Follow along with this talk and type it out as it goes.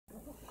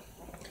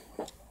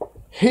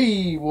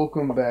Hey,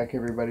 welcome back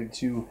everybody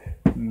to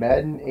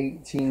Madden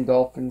 18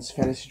 Dolphins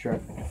Fantasy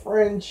Draft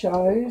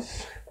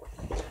franchise.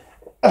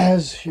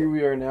 As here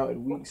we are now at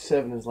week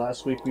 7. As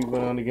last week we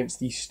went on against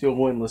the still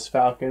winless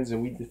Falcons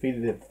and we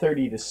defeated them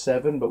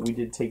 30-7, but we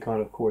did take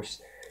on, of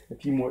course, a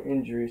few more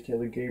injuries,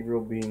 Taylor Gabriel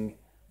being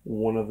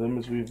one of them,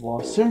 as we've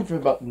lost him for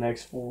about the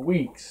next 4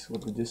 weeks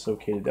with a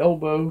dislocated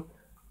elbow.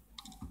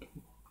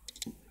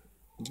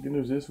 The good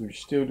news is we're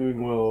still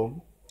doing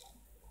well.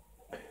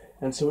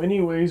 And so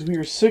anyways, we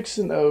are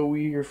 6-0.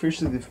 We are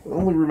officially the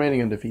only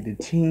remaining undefeated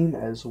team,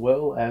 as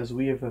well as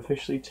we have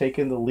officially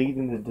taken the lead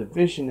in the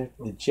division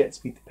after the Jets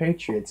beat the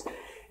Patriots.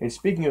 And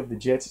speaking of the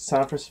Jets, it's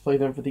time for us to play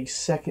them for the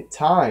second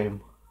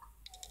time.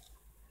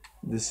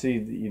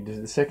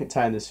 The second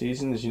time this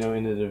season, as you know,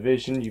 in the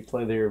division, you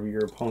play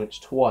your opponents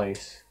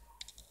twice.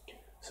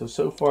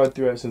 So far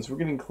throughout, since we're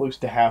getting close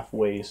to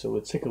halfway, so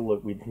let's take a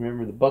look. We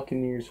remember the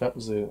Buccaneers, that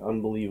was an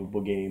unbelievable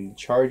game. The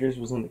Chargers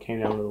was one that came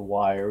down to the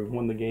wire. We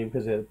won the game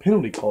because they had a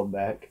penalty called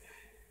back.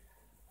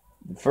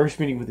 The first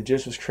meeting with the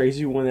Jets was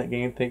crazy. We won that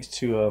game thanks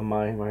to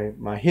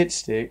my hit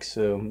stick,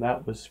 so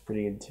that was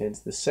pretty intense.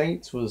 The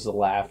Saints was a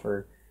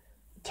laugher.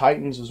 The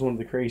Titans was one of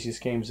the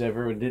craziest games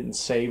ever. It didn't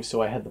save,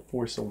 so I had to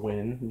force a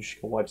win. You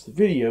should go watch the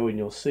video and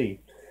you'll see.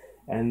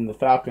 And the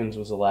Falcons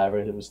was a laugher.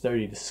 It was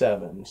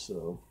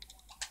 30-7,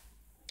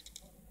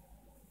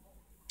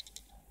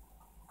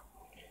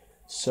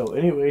 So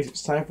anyways,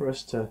 it's time for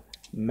us to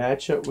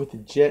match up with the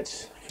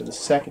Jets for the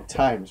second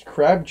time.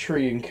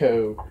 Crabtree and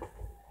Co.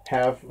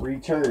 have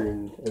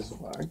returned, as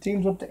our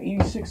team's up to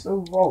 86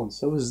 overall, and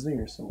so is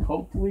theirs. So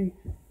hopefully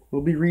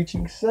we'll be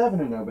reaching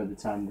 7-0 by the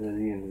time to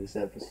the end of this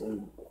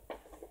episode.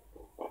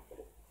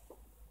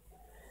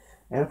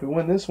 And if we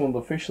win this one,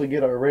 we'll officially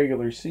get our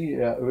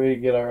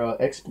meet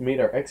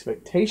our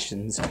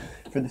expectations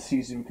for the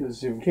season.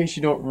 Because in case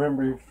you don't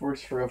remember,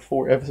 first for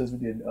 4 episodes we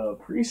did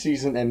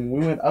preseason, and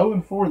we went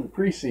 0-4 in the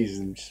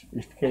preseason.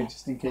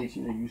 Just in case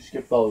you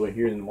skipped all the way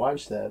here and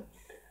watched that.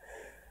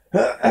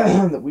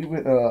 That we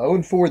went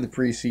 0-4 in the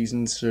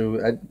preseason, so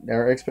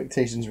our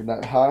expectations were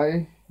not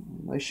high.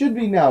 They should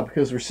be now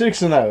because we're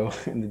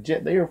 6-0, and the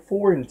Jet they are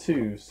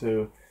 4-2.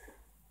 So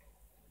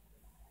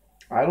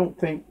I don't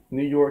think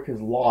New York has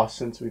lost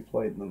since we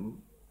played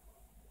them.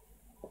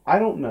 I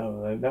don't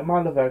know. They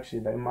might have had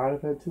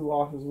 2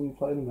 losses when we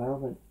played them. I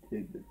don't think they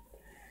did.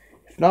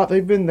 If not,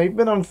 they've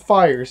been on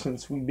fire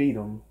since we beat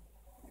them.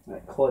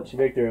 That clutch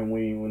victory, and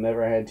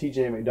whenever I had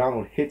T.J.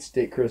 McDonald hit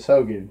stick Chris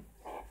Hogan.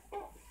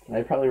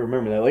 I probably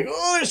remember that. Like,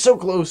 oh, they're so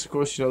close. Of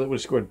course, they would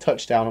have scored a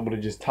touchdown and would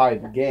have just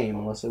tied the game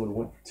unless they would have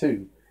went for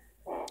 2.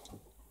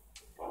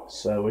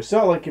 So it's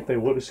not like if they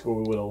would have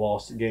scored, we would have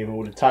lost the game. We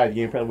would have tied the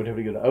game. Probably would have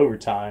to go to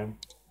overtime.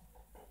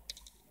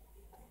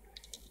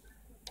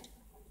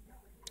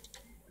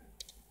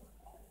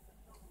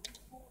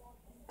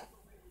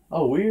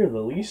 Oh, we are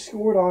the least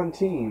scored on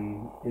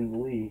team in the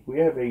league. We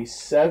have a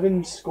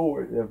 7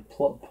 score,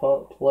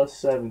 plus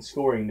 7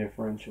 scoring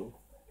differential.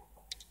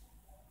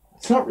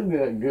 It's not really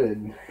that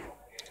good.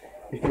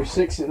 If you're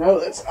 6-0,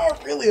 that's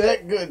not really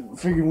that good.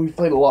 Figuring we've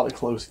played a lot of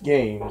close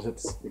games,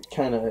 it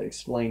kind of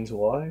explains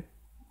why.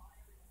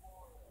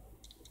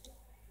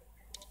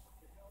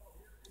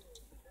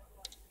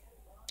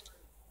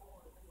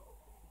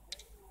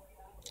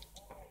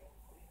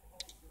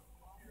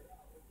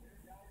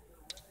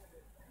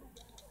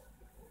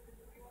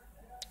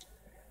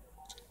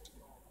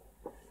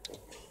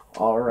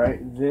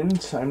 Alright, then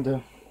time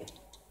to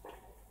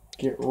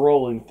get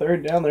rolling.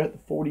 Third down, they're at the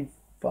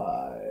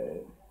 45.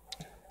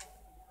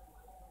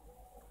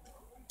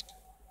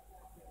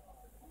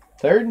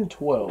 3rd and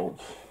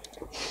 12.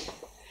 It's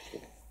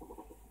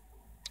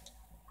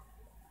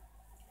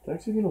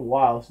actually been a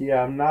while. So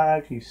yeah, I'm not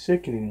actually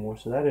sick anymore,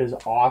 so that is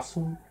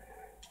awesome.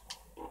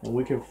 And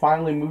we can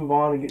finally move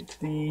on and get to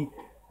the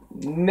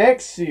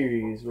next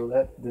series. Well,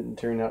 that didn't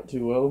turn out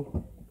too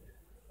well.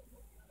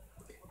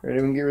 Ready,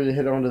 we can get ready to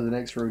head on to the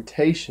next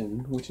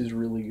rotation, which is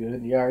really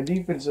good. Yeah, our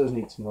defense does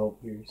need some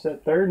help here.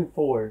 Set 3rd and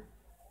 4.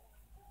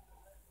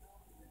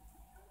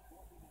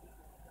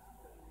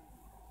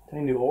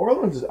 Dang, New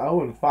Orleans is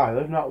 0-5.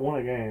 They've not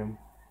won a game.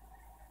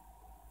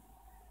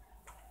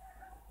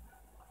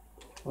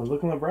 Well,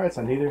 look on the bright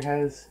side. Neither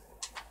has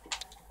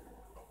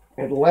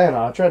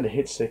Atlanta. I tried to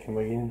hit stick him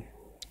again.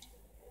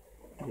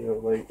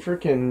 Like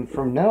freaking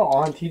from now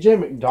on, T.J.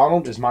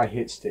 McDonald is my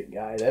hit stick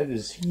guy.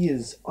 He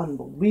is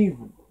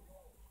unbelievable.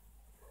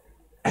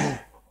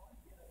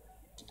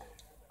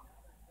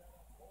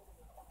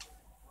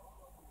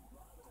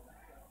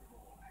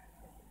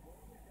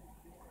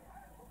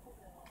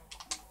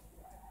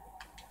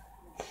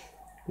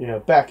 Yeah,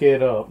 back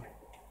it up.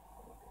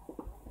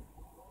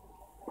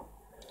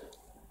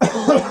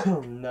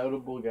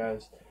 Notable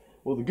guys.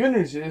 Well, the good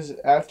news is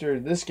after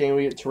this game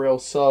we get Terrell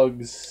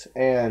Suggs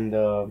and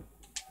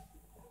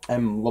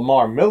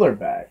Lamar Miller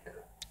back.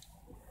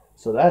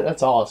 So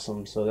that's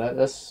awesome. So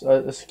that's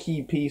a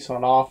key piece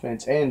on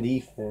offense and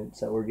defense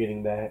that we're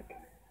getting back.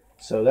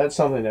 So that's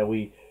something that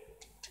we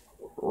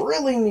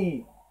really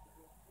need.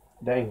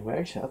 Dang,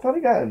 actually, I thought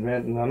he got it,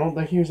 man. I don't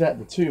think he was at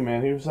the 2,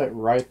 man. He was like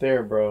right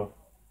there, bro.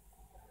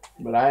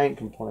 But I ain't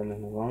complaining as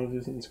long as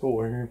it's in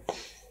score.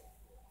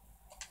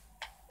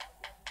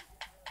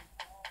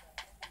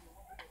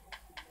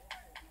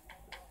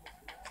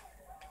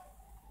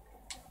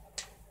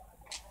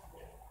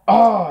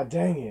 Ah,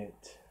 dang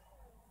it.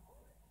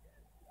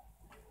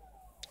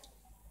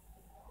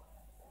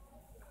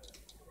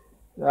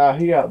 Ah,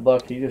 he got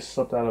lucky. He just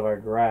slipped out of our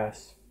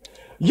grasp.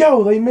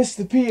 Yo, they missed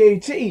the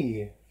PAT.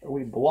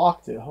 We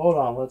blocked it. Hold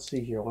on, let's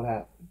see here. What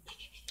happened?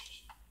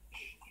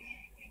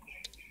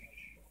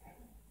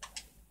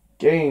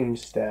 Game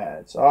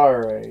stats.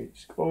 Alright.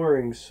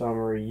 Scoring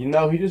summary. You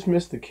know, he just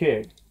missed the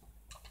kick.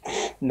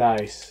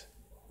 Nice.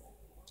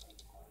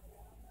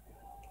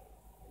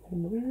 Do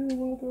we really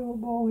want to throw the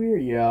ball here?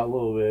 Yeah, a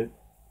little bit.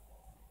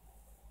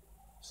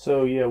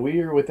 So, yeah, we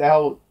are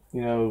without,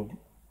 you know,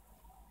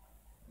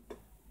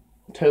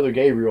 Taylor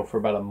Gabriel for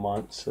about a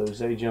month. So,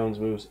 Zay Jones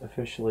moves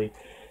officially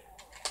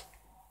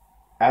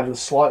out of the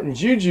slot. And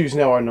Juju's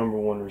now our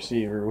 #1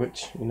 receiver,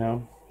 which, you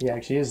know, he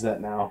actually is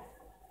that now.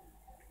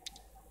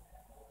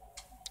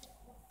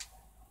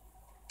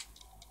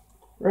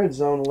 Red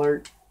zone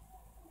alert.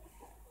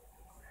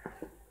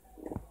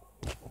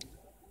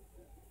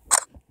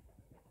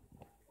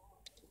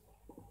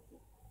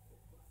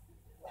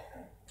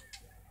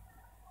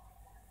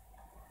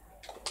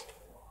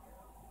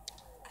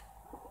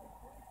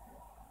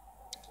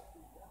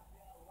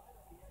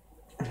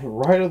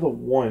 Right of the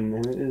 1,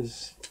 and it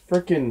is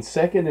freaking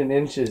 2nd and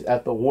inches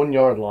at the 1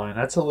 yard line.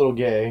 That's a little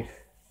gay.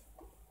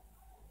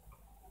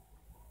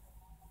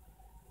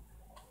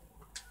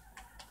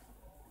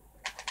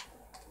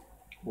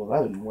 Well,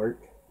 that didn't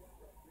work.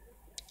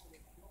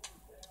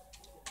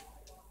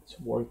 It's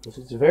worthless.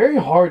 It's very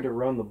hard to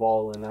run the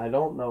ball in. I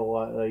don't know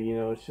why. You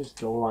know, it's just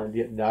goal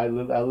line. I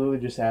literally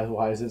just asked,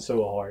 why is it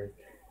so hard?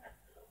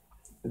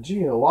 But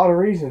gee, a lot of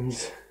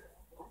reasons.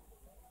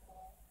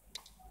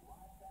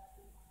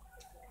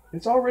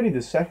 It's already the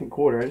 2nd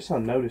quarter. I just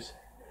don't notice.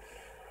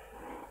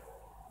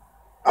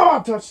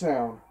 Oh,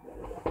 touchdown.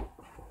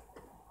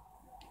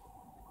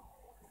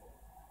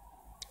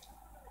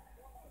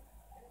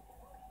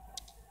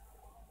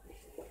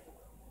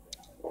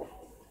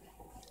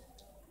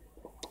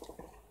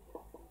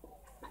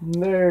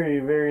 Very,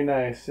 very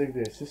nice. Look at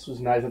this. This was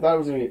nice. I thought I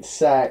was going to get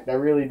sacked. I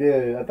really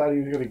did. I thought he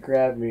was going to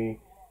grab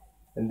me.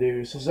 And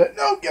dude just said,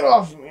 no, get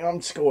off me.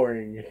 I'm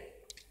scoring.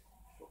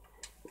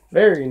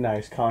 Very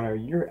nice, Connor.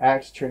 Your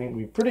act's turning to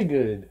be pretty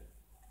good.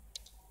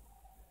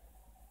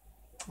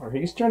 Or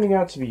he's turning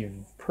out to be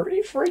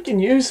pretty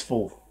freaking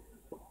useful.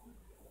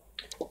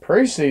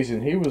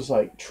 Preseason, he was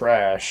like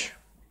trash.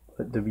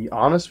 But to be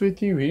honest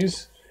with you,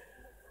 he's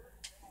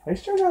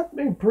turned out to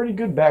be a pretty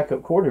good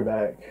backup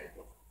quarterback.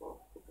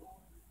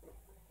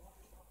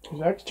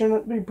 He's actually turned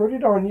out to be pretty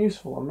darn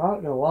useful. I'm not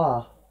going to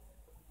lie.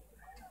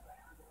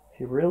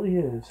 He really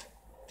is.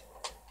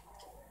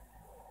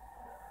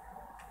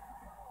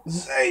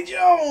 Zay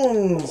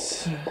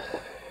Jones!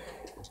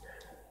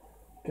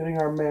 Getting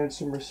our man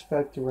some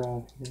respect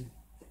around here.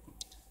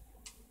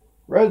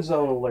 Red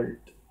zone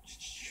alert.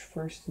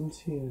 1st and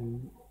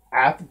 10.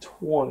 At the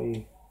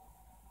 20.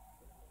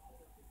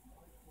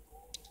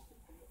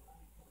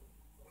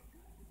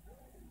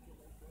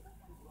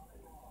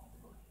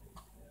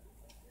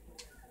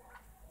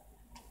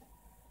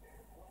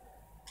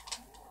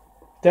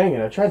 Dang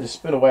it, I tried to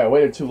spin away. I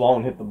waited too long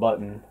and hit the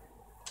button.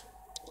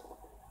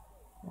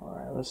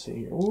 Alright, let's see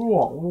here.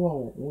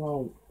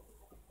 Whoa.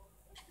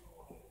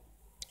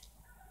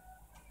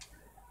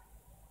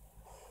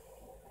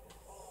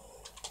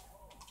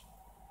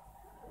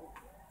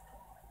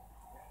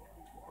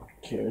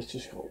 Okay, let's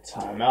just call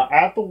timeout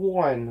at the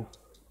 1.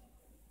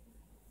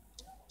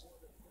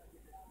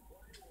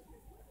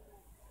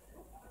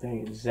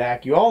 Dang it,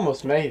 Zach, you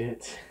almost made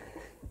it.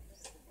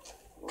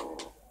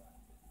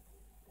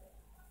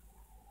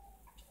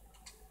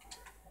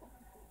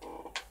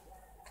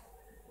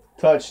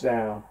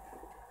 Touchdown.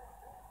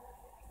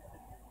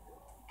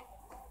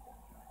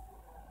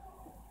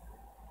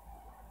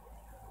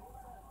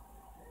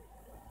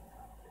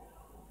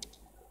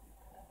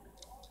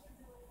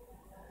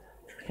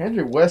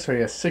 Kendrick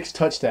Westbury has 6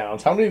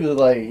 touchdowns. How many did,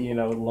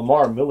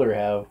 Lamar Miller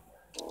have?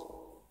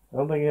 I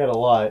don't think he had a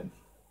lot.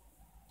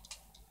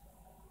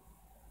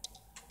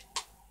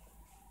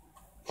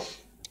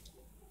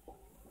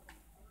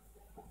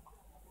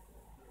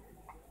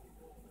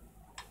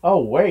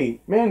 Oh,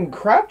 wait. Man,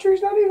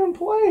 Crabtree's not even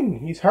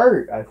playing. He's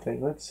hurt, I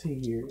think. Let's see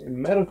here. A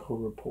medical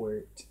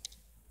report.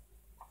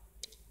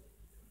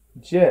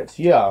 Jets,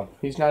 yeah.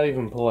 He's not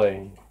even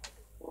playing.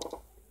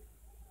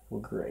 Well,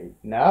 great.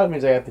 Now that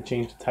means I have to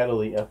change the title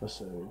of the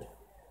episode.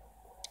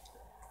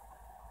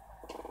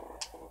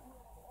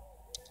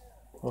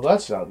 Well,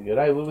 that's not good.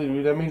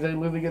 That means I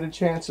literally get a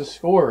chance to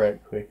score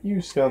right quick. You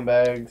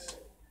scumbags.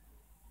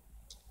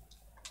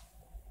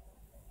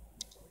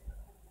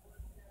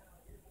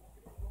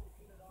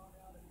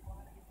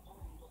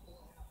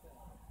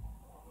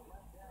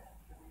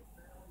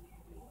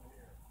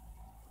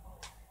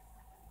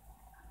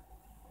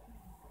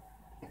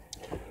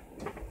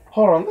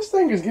 Hold on, this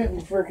thing is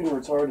getting freaking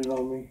retarded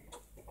on me.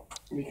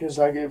 Because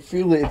I can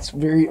feel it's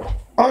very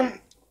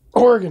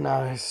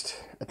unorganized.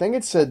 I think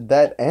it said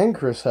that and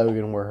Chris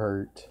Hogan were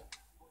hurt.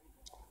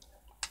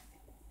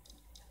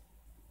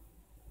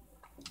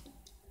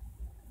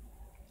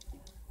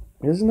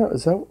 Is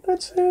that what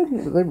that said?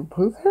 They were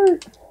both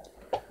hurt?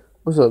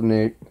 What's up,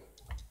 Nick?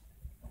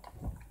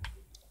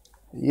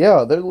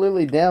 Yeah, they're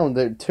literally down.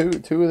 They're two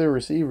of their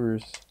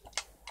receivers.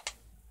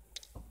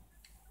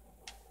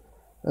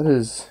 That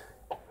is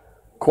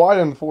quite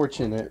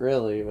unfortunate,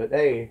 really. But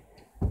hey,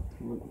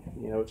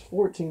 you know, it's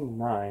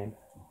 14-9.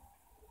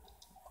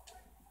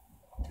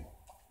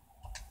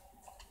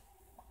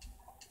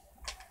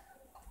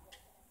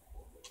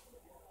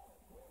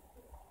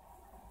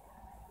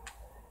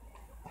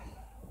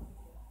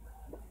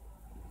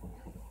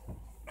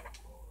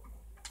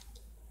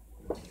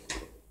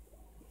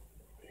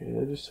 Okay,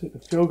 they just took the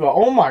field goal.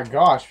 Oh my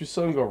gosh, we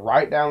saw them go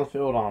right down the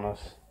field on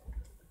us.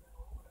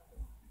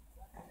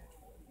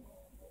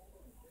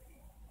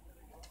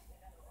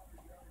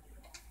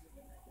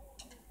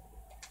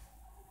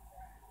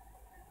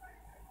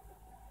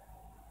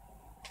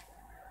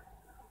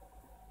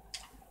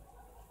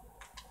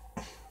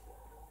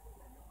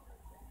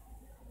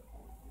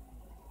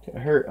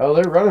 Got hurt. Oh,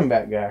 their running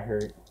back got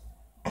hurt.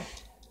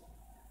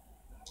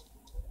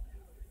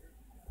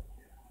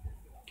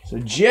 So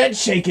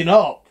Jed's shaking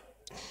up.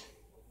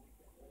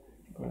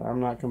 But I'm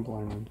not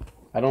complaining.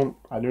 I do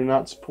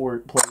not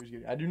support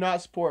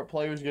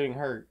players getting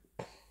hurt.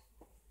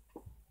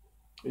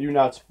 I do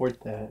not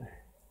support that.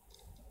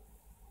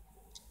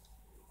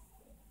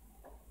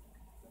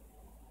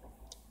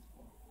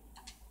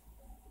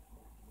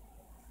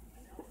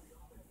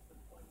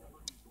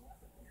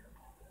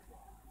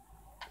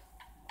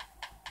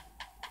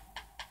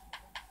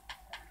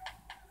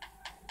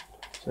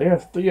 So they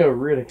have Theo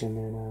Riddick in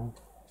there now.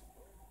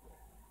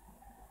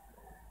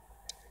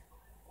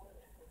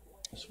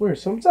 I swear,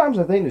 sometimes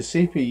I think the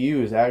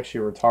CPU is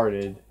actually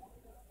retarded.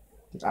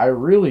 I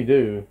really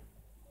do.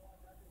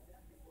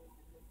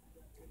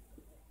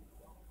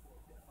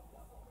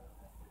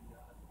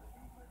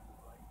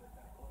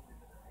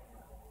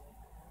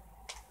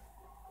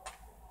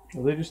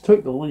 Well, they just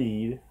took the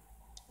lead.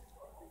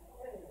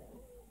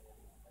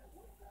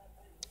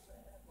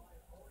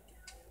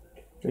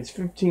 It's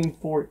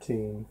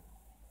 15-14.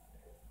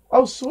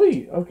 Oh,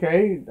 sweet.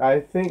 Okay, I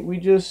think we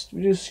just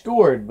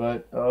scored,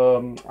 but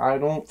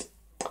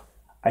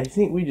I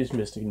think we just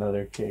missed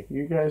another kick.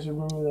 You guys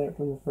remember that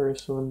from the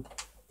first one?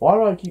 Why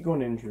do I keep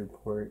going to injury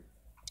report?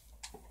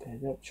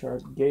 Depth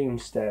chart, game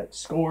stats,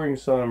 scoring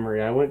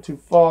summary. I went too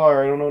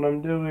far. I don't know what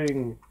I'm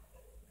doing.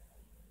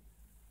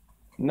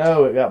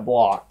 No, it got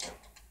blocked.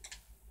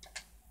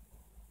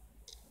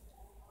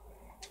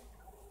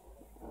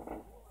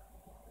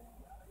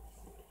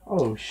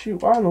 Oh,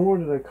 shoot. Why in the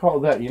world did I call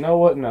that? You know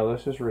what? No,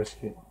 let's just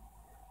risk it.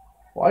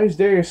 Why is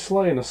Darius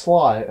Slay in a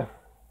slot?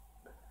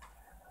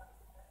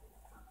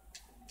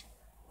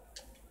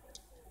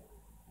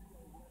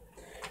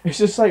 It's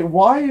just like,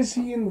 why is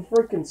he in the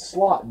freaking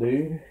slot,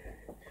 dude?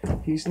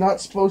 He's not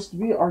supposed to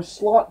be our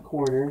slot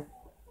corner.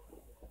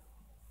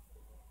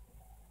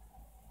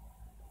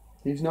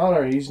 He's not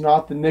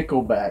the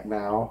nickelback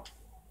now.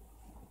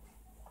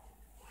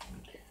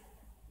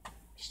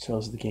 Just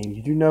tells the game.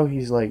 You do know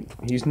he's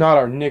not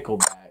our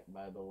nickelback,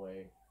 by the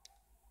way.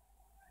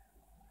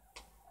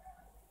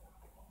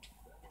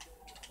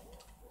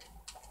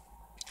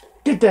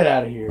 Get that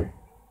out of here.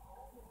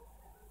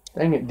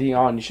 Dang it,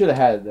 Dion. You should have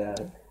had that.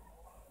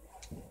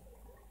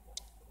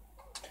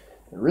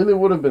 It really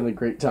would have been a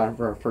great time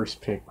for our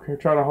first pick. We're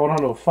trying to hold on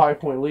to a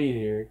 5-point lead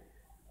here.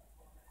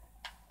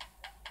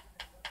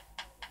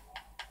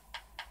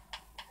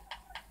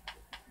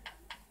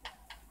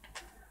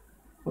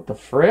 What the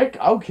frick?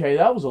 Okay,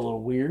 that was a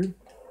little weird.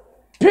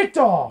 Picked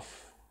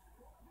off!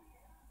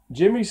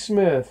 Jimmy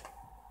Smith.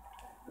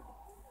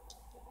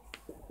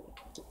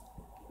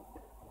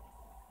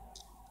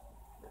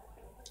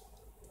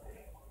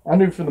 I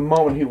knew from the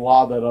moment he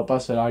lobbed that up, I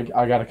said, I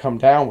got to come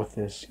down with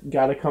this.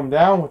 Got to come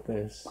down with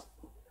this.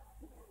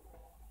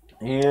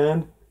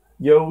 And,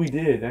 yo, we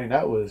did. I mean,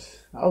 that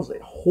was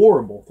a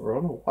horrible throw.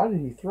 I don't know, why did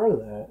he throw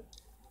that?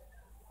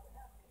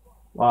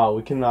 Wow,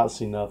 we cannot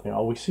see nothing.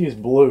 All we see is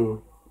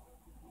blue.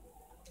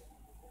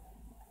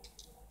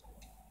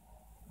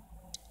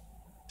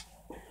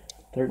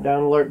 Third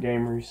down alert,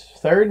 gamers.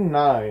 3rd and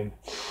 9.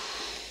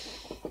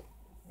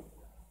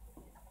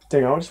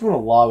 Dang, I just want to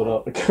lob it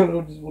up. I kind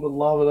of just want to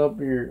lob it up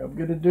here. I'm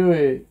going to do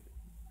it.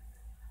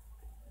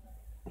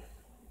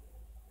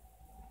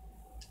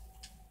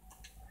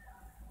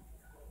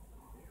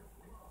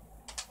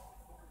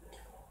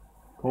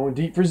 Going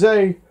deep for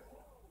Zay.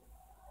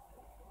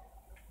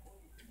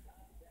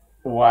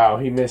 Wow,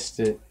 he missed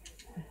it.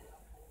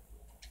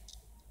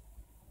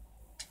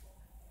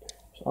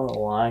 It's on the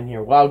line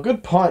here. Wow,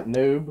 good punt,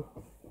 noob.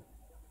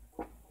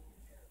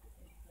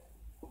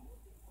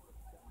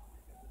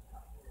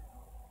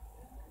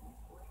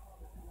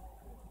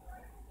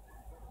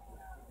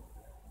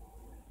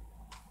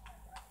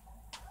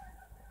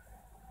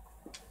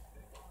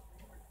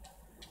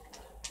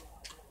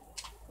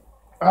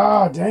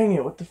 Ah, dang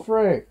it! What the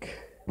frick?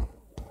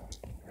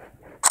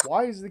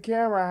 Why is the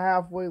camera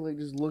halfway like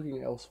just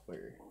looking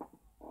elsewhere?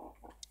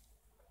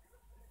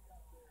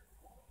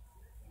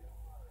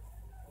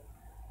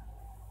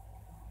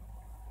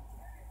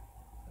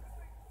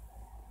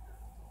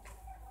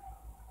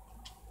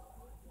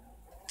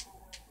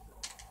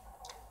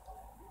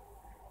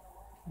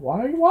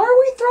 Why are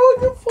we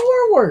throwing him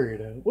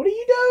forward? What are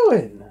you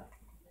doing?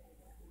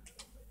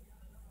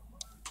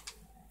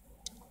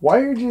 Why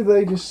are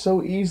they just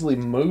so easily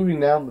moving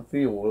down the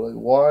field?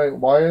 Like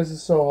why is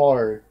this so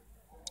hard?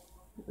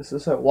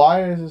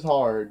 Why is this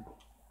hard?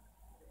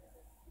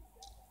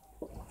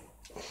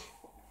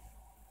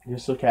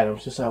 Just look at him.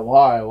 It's just like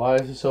why? Why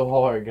is it so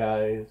hard,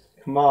 guys?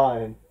 Come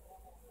on.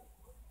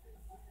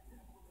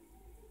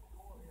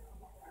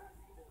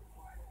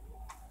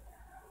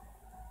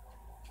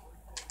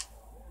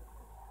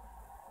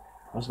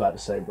 I was about to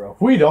say, bro,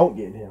 if we don't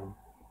get him.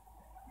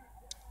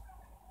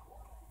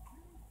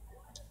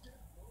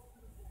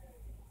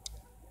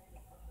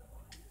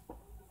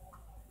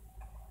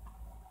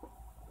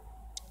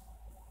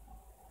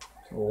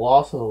 It's a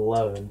loss of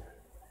 11.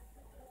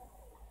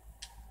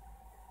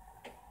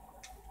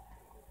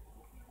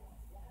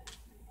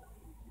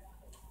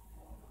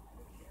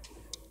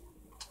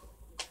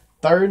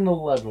 Third and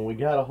 11. We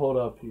got to hold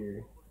up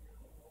here.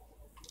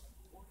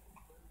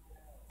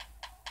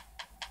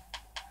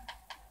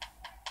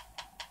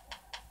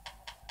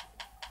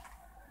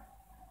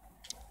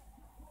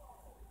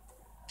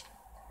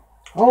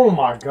 Oh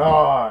my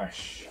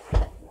gosh.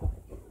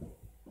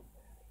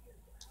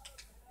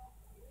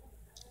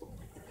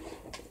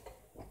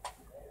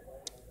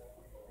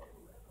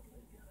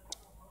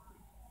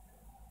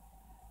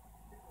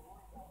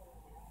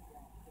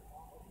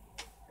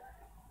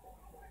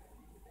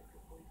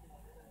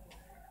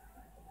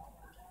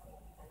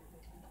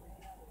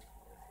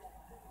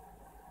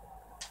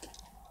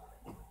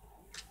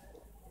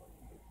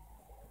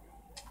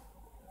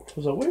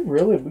 So there's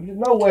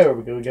no way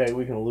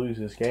we can lose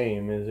this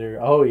game, is there?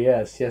 Oh,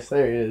 yes,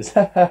 there is.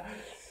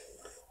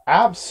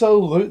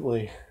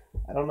 Absolutely.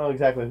 I don't know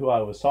exactly who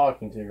I was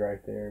talking to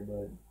right there,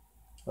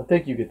 but I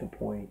think you get the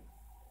point.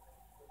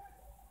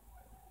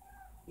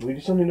 We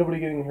just don't need nobody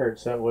getting hurt,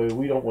 so that way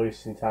we don't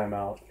waste any time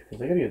out, because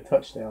they got to get a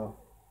touchdown.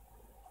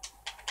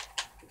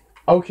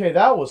 Okay,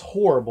 that was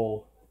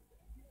horrible.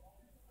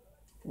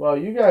 Well,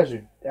 you guys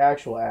are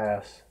actual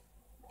ass.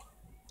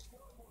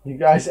 You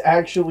guys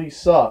actually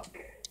suck.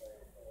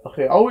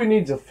 Okay, all we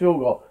need is a field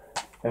goal.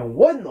 And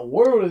what in the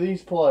world are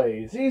these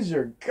plays? These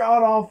are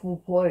god-awful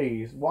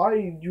plays. Why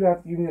did you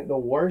have to give me the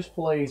worst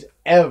plays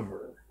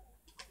ever?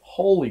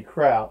 Holy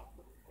crap.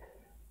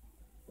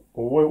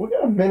 Well, we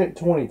got a minute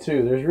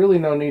 22. There's really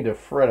no need to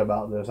fret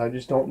about this. I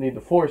just don't need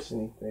to force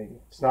anything.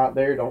 If it's not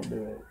there, don't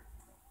do it.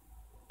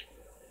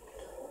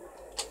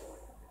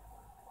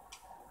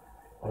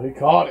 Oh, he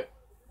caught it.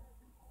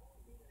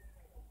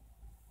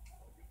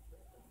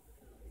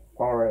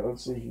 Alright,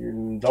 let's see here.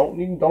 Don't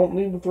need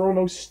to throw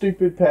no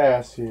stupid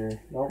pass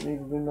here. Don't need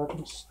to do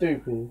nothing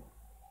stupid.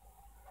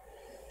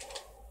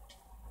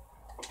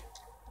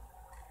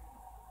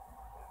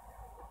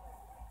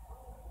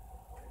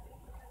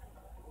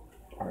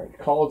 Alright,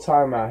 call a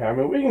timeout here. I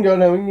mean, we can go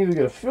down. We can either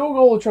get a field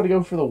goal or try to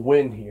go for the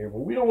win here. But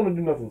we don't want to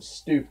do nothing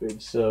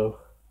stupid, so.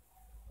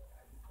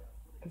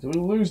 Because if we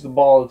lose the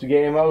ball, it's a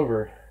game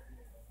over.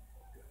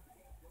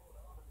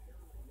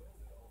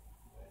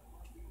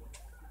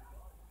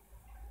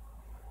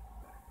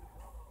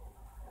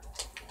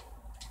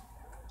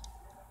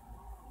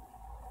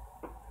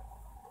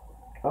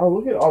 Oh,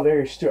 look at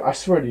there. I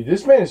swear to you,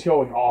 this man is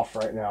going off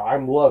right now.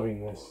 I'm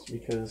loving this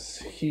because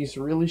he's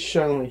really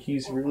shown that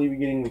he's really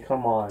beginning to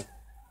come on.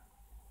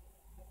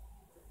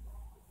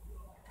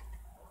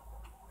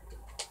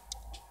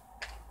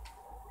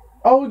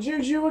 Oh,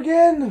 Juju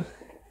again?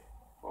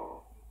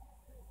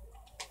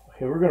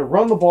 Okay, we're going to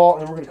run the ball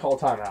and we're going to call a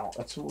timeout.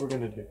 That's what we're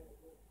going to do.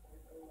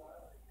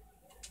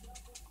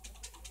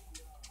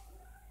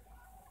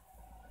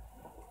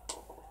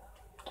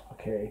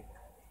 Okay.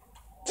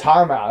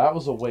 Timeout. That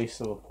was a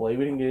waste of a play.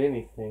 We didn't get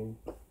anything.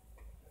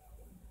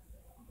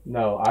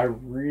 No, I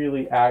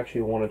really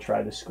actually want to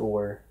try to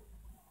score.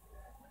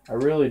 I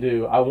really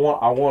do. I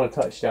want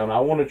a touchdown.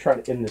 I want to try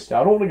to end this.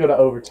 I don't want to go to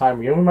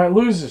overtime again. We might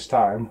lose this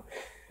time.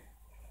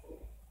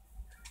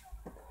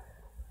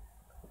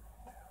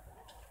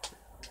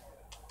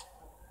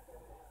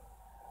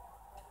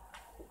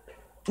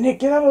 Nick,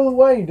 get out of the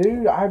way,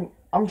 dude.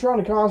 I'm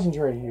trying to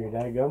concentrate here,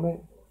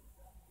 dadgummit.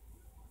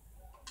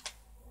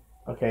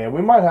 Okay,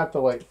 we might have to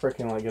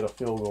freaking get a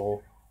field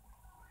goal.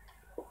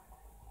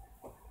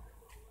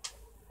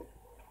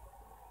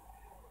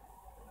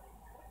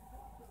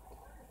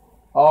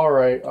 All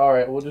right.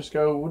 We'll just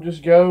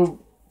go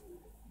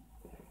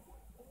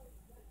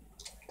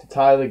to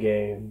tie the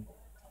game.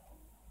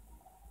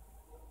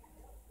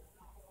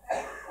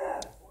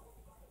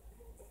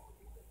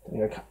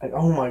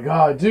 Oh my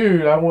god,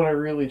 dude! I want to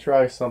really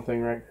try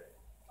something right.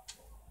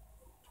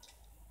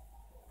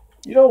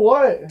 You know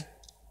what?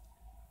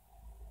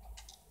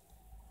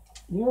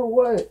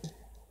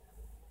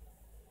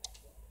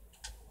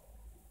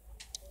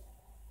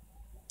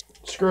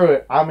 screw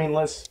it. I mean,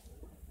 let's...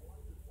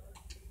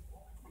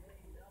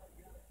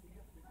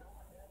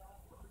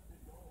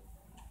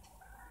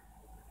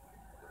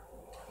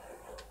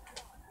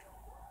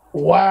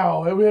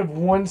 Wow, we have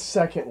 1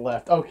 second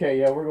left. Okay,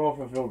 yeah, we're going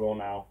for a field goal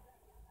now.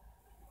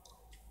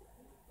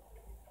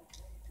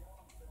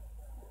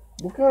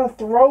 What kind of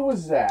throw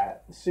was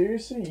that?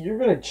 Seriously? You're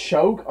going to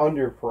choke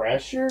under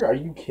pressure? Are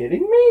you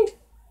kidding me?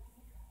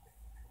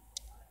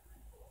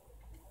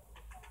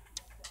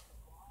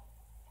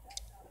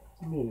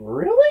 I mean,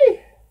 really?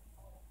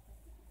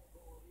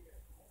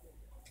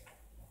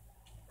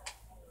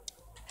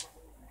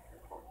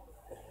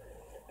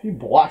 If he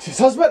blocks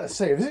this, I was about to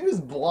say, if he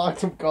just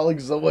blocked, I'm calling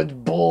so much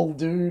bull,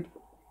 dude.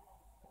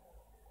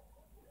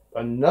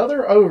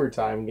 Another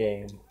overtime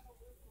game.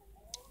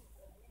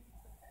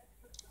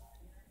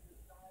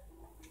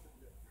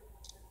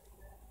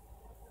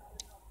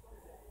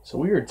 So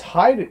we are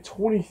tied at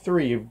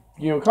 23. You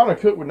know, Connor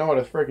Cook would know how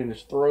to freaking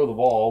just throw the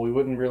ball. We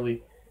wouldn't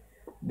really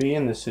be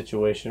in this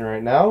situation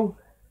right now.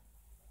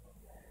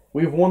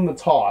 We've won the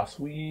toss.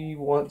 We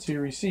want to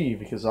receive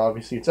because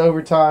obviously it's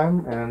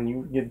overtime and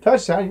you get a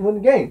touchdown, you win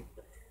the game.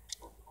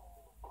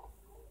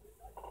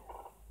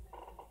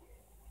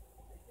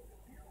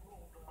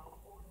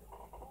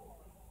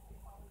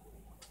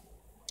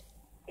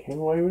 Came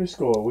away with a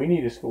score. We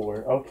need a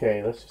score.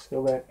 Okay, let's just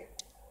go back.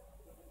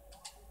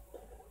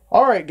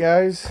 All right,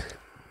 guys.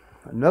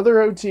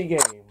 Another OT game.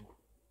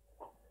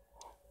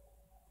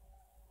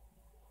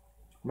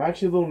 I'm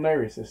actually a little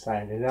nervous this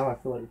time because now I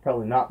feel like we're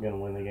probably not going to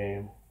win the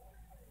game.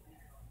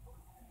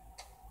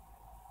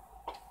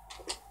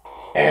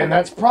 And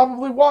that's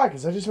probably why,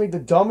 because I just made the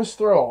dumbest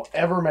throw I'll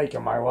ever make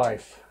in my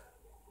life.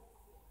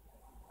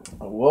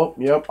 Oh, whoop,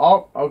 yep,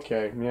 oh,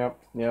 okay,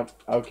 yep,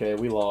 okay,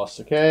 we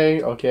lost.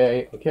 Okay. Oh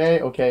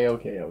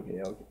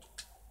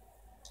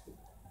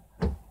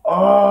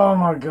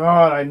my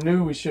god, I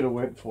knew we should have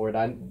went for it.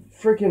 I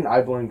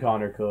blame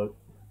Connor Cook.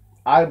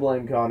 I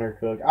blame Connor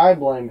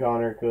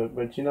Cook,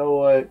 but you know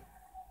what?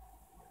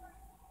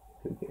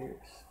 Who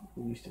cares?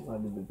 We still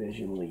have the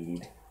division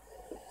lead.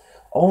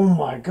 Oh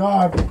my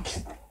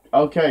god.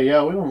 Okay,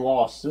 yeah, we done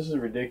lost. This is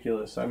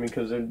ridiculous. I mean,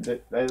 because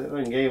they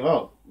gave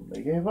up.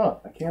 They gave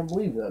up. I can't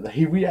believe that.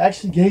 We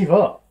actually gave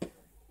up.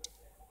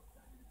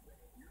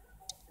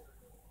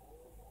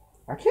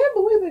 I can't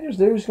believe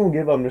they're just going to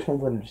give up. I'm just going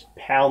to let them just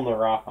pound the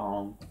rock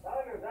on them.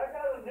 Tigers, I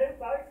got a new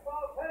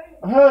baseball team.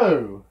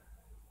 Who?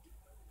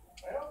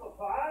 Well, the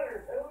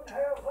Fighters. Who in the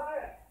hell's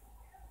that?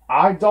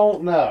 I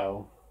don't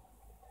know.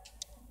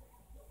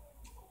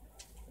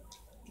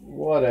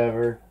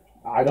 Whatever.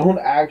 I don't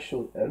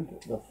actually...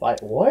 The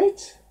fight...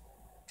 What?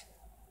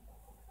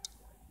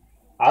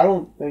 I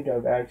don't think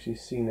I've actually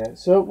seen that.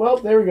 So, well,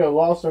 there we go.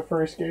 Lost our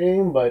first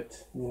game, but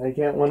they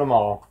can't win them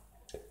all.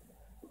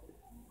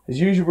 As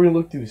usual, we're going to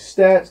look through the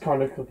stats.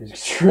 Connor Cook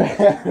is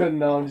trash.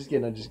 No, I'm just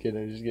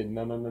kidding.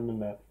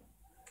 No.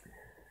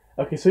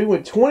 Okay, so he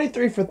went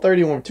 23 for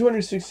 31,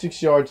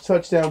 266 yards,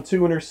 touchdown, 2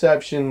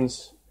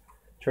 interceptions.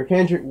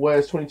 Kendrick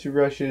West, 22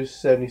 rushes,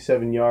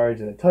 77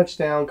 yards, and a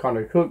touchdown.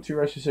 Connor Cook, 2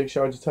 rushes, 6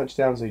 yards, a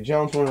touchdown. Zay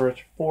Jones, 1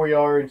 rush, 4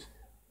 yards.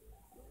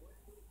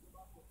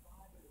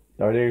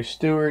 Darius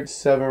Stewart,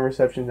 7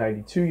 receptions,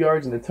 92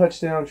 yards, and a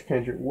touchdown.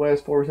 Kendrick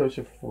West, 4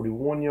 receptions for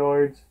 41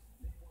 yards.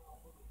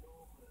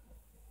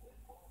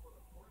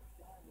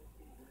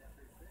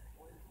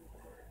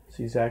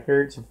 See Zach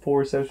Ertz, 4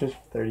 receptions for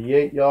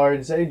 38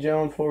 yards. Zay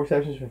Jones, 4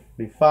 receptions for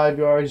 55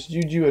 yards.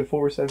 Juju had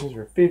 4 receptions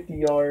for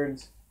 50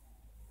 yards.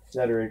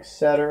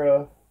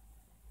 Etc.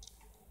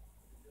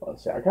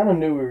 Let's see. I kind of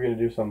knew we were going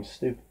to do something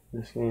stupid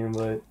this game,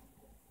 but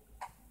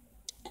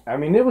I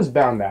mean, it was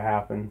bound to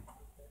happen.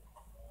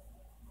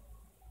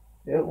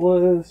 It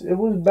was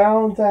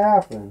bound to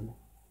happen.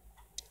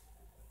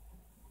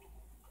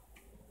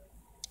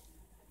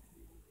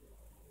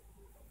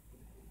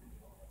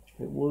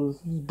 It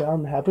was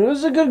bound to happen. It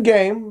was a good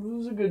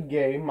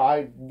game.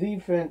 My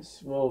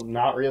defense, well,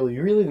 not really.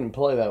 You really didn't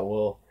play that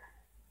well.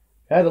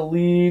 Had a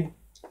lead.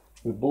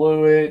 We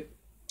blew it,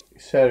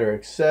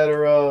 etc.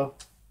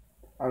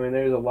 I mean,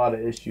 there's a lot of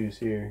issues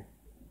here.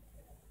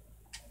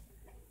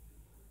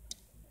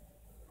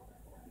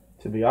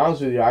 To be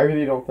honest with you, I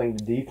really don't think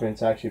the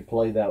defense actually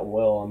played that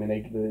well. I mean,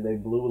 they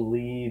blew a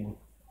lead.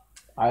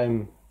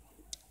 I'm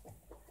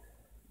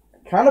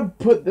kind of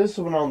put this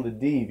one on the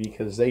D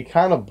because they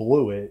kind of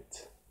blew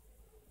it.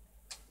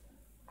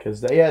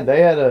 Because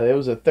it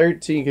was a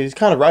 13. Because he's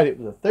kind of right. It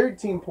was a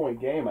 13-point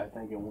game, I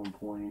think, at one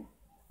point.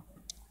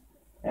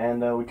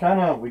 And we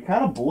kind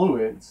of blew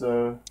it,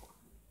 so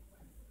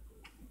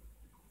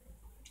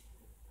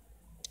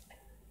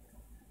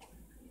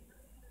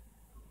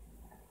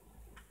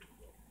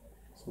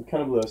we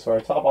kind of blew it. So our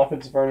top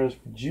offensive earners: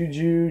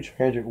 Juju,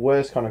 Kendrick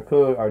West, Connor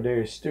Cook,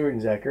 Darius Stewart,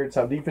 and Zach Ertz.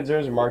 Top defense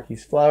earners are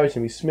Marquise Flowers,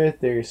 Jimmy Smith,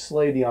 Darius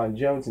Slay, Deion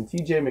Jones, and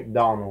T.J.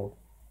 McDonald.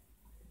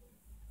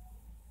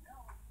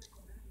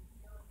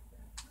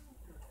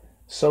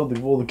 So the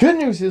good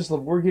news is that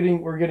we're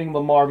getting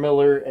Lamar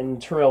Miller and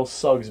Terrell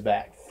Suggs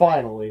back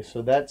finally.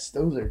 So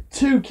those are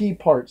 2 key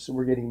parts that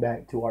we're getting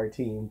back to our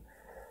team.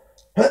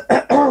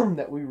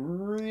 that we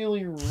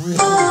really, really.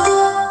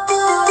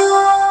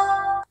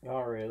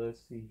 All right,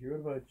 let's see here.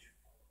 What about you?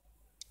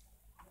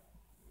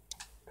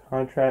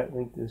 Contract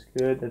length is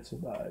good. That's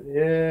about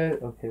it.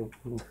 Okay, we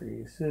can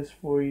increase this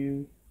for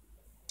you.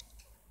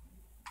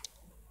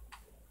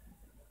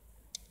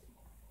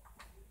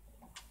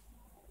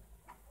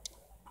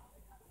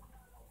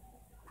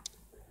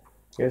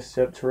 Guess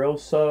yep, Terrell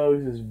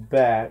Suggs is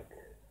back.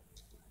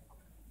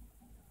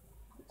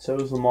 So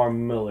is Lamar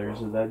Miller.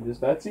 So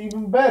that's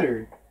even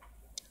better.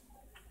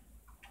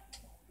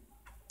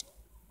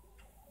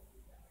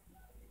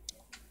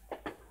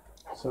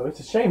 So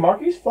it's a shame.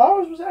 Marquise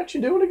Flowers was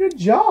actually doing a good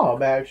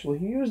job. Actually,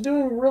 he was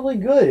doing really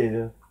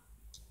good.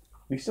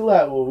 We still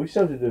have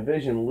the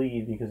division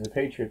lead because the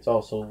Patriots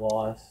also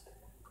lost.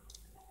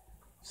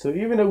 So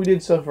even though we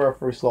did suffer our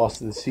first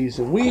loss of the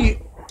season, we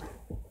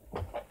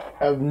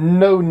have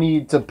no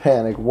need to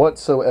panic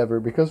whatsoever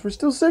because we're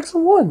still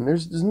 6-1.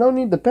 There's no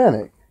need to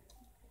panic.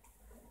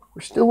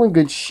 We're still in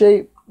good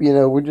shape.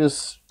 We're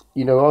just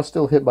all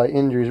still hit by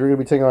injuries. We're gonna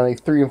be taking on a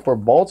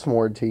 3-4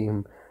 Baltimore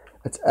team.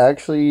 It's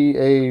actually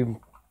a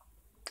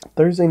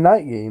Thursday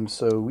night game,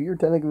 so we are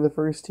technically the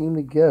first team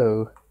to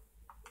go.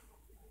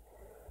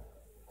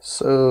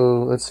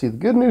 So let's see. The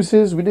good news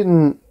is we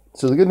didn't.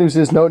 So the good news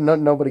is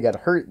nobody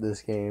got hurt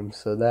this game.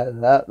 So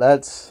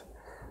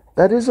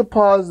that is a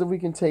positive we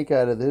can take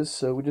out of this.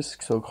 So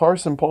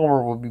Carson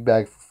Palmer will be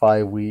back for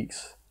 5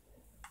 weeks.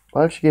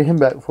 We'll actually get him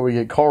back before we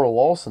get Carl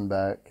Lawson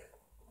back.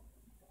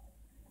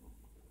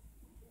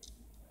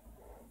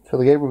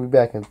 Charlie Gabriel will be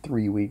back in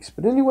 3 weeks.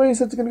 But anyways,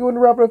 that's going to go into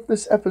wrap up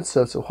this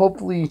episode. So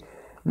hopefully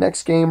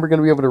next game we're going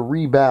to be able to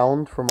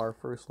rebound from our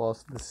first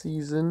loss of the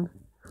season.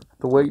 Have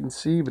to wait and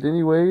see. But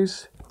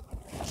anyways,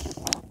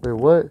 wait,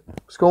 what?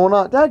 What's going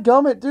on?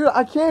 Dadgummit, dude,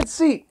 I can't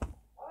see.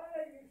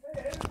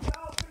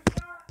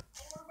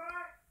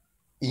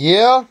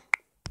 Yeah.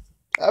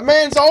 That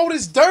man's old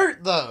as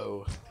dirt,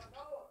 though.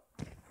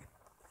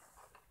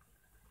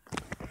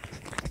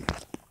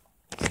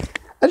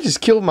 I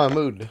just killed my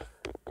mood.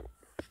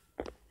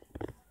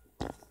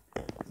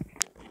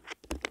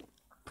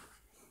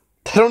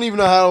 I don't even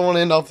know how I want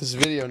to end off this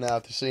video now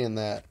after seeing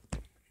that.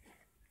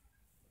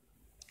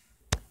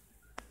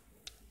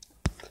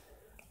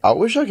 I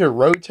wish I could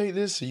rotate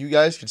this so you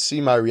guys could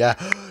see my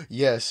reaction.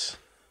 Yes.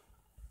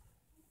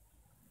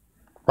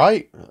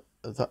 Right?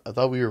 I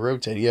thought we were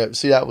rotating. Yeah,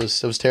 see, that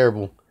was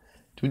terrible.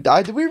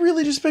 Did we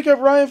really just pick up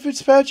Ryan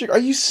Fitzpatrick? Are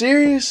you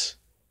serious?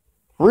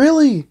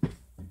 Really?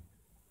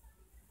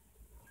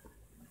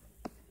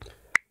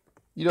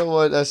 You know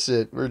what? That's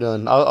it. We're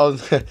done.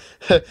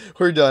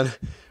 We're done.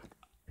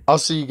 I'll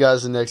see you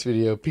guys in the next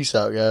video. Peace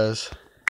out, guys.